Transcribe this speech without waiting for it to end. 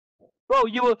Bro,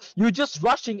 you just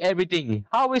rushing everything.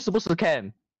 How are we supposed to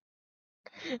camp?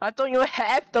 I don't even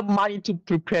have the money to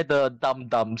prepare the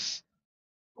dum-dums.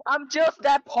 I'm just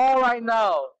that poor right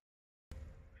now.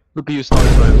 Look at you, sorry.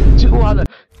 200.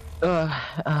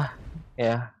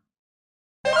 Yeah.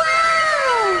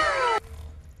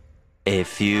 A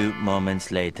few moments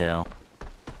later.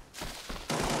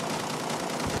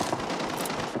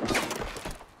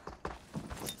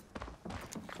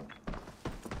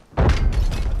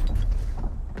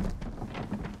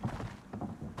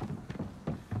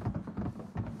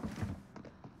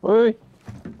 Oi!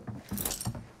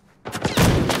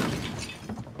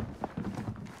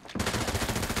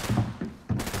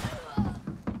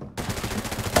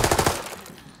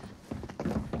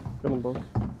 Coming, boss.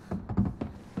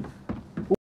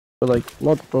 But like,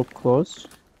 not so close.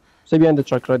 Stay behind the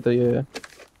truck right there, yeah.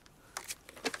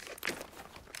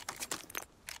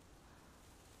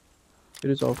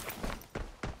 It is off.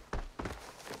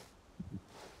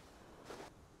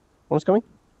 One's coming.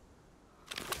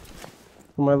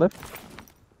 From my left.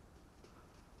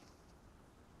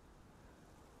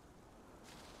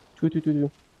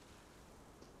 Two.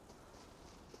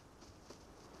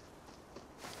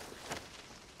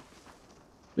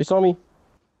 They saw me.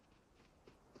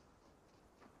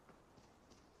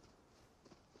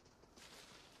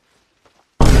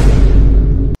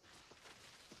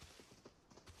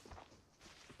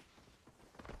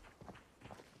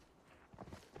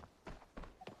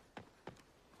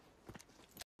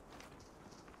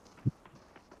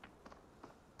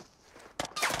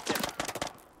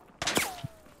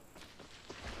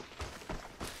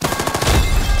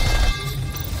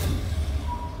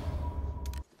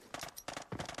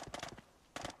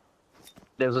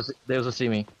 They also see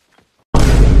me.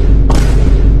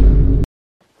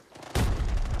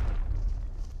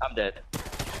 I'm dead.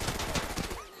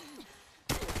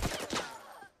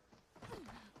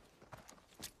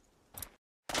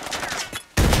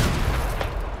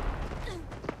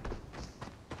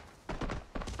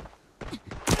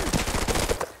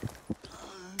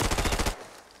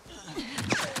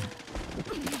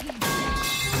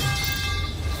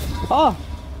 Ah!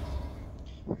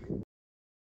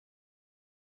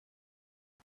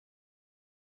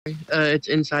 It's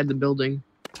inside the building.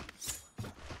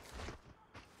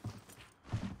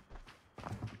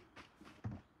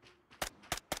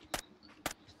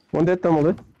 One dead, thermal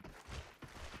dead.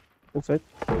 Inside.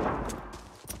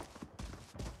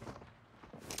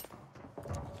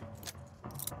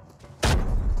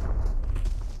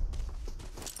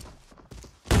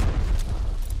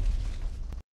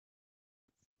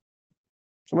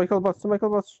 Somebody call the boss,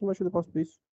 somebody shoot the boss,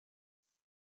 please.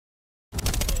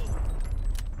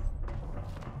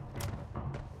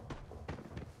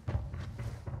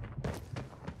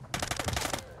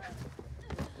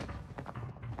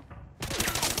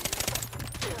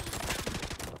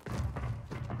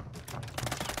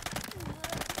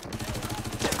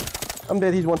 I'm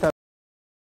dead, he's one tap.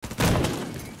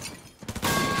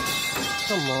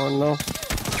 Come on, no.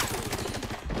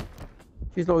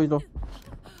 He's low.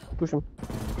 Push him.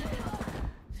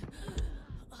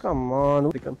 Come on,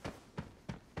 where they come?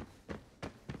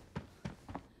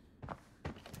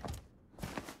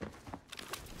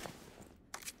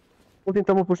 Whole team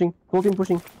double pushing,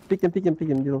 Pick them,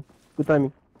 Dylan. Good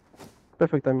timing.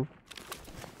 Perfect timing.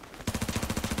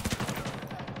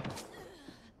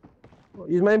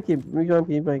 Use my MK,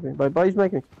 Bye, use my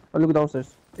MK. I'll look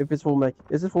downstairs. If it's full mech.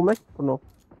 Is it full mech or no?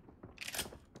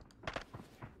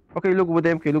 Okay, look with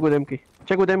MK.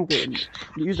 Check with MK.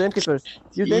 Use the MK first.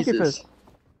 Use the MK first.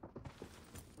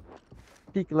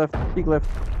 Peek left.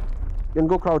 Then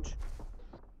go crouch.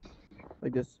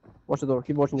 Like this. Watch the door.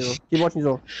 Keep watching the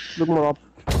door. Look more up.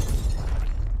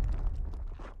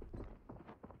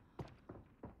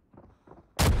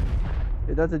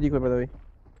 Okay, that's a decoy by the way.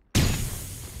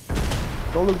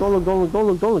 Don't look.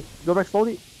 Go back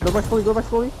slowly.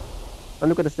 And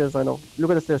look at the stairs right now.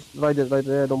 Look at the stairs. Right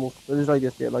there. Don't move. Just like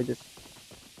this. Yeah, like this.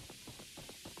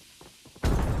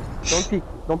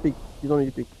 Don't peek. You don't need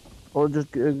to peek. Or just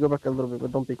go back a little bit,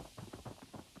 but don't peek.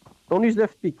 Don't use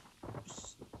left peek.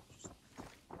 Just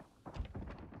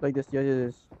like this.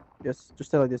 Yes, just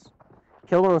stay like this.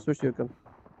 Kill one and switch to your gun.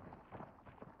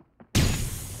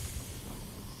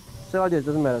 Stay like this.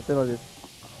 Doesn't matter. Stay like this.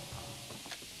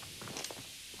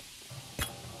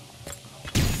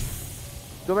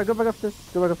 Go back upstairs.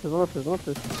 One upstairs.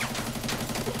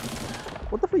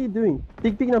 What the fuck are you doing?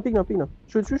 Peek now.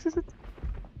 Shoot.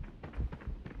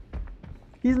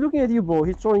 He's looking at you, bro.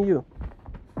 He's throwing you.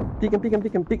 Peek him. Peek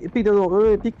the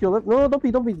door. Peek to your left. No, don't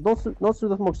peek. Not through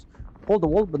the smokes. Hold the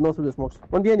wall, but not through the smokes.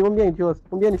 One behind you to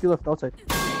your left. Outside.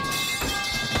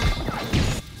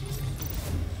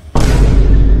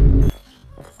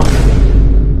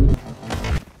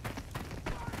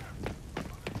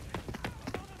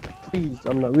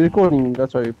 I'm not. We're recording.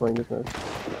 That's why we're playing this match.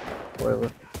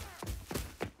 Whatever.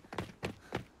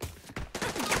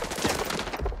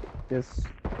 Yes.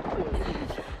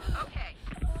 Okay.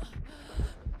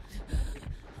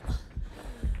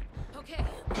 Okay.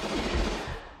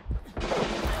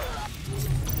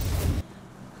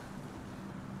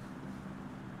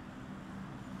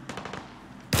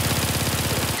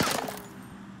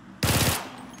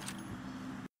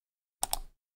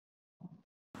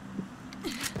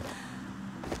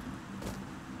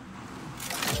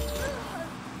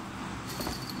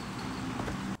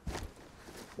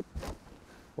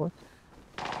 What?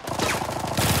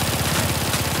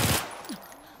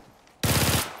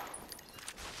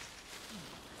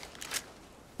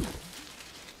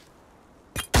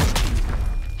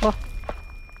 Huh.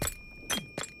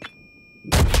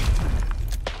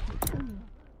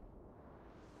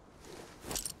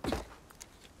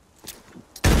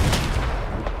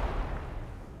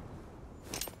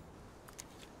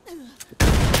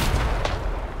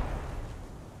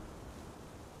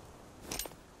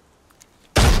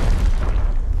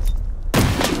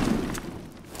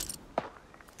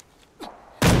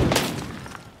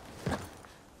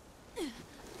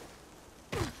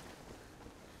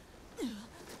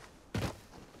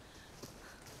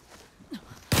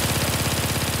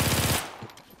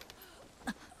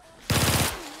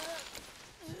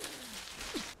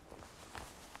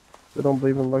 They don't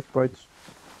believe in luck rights.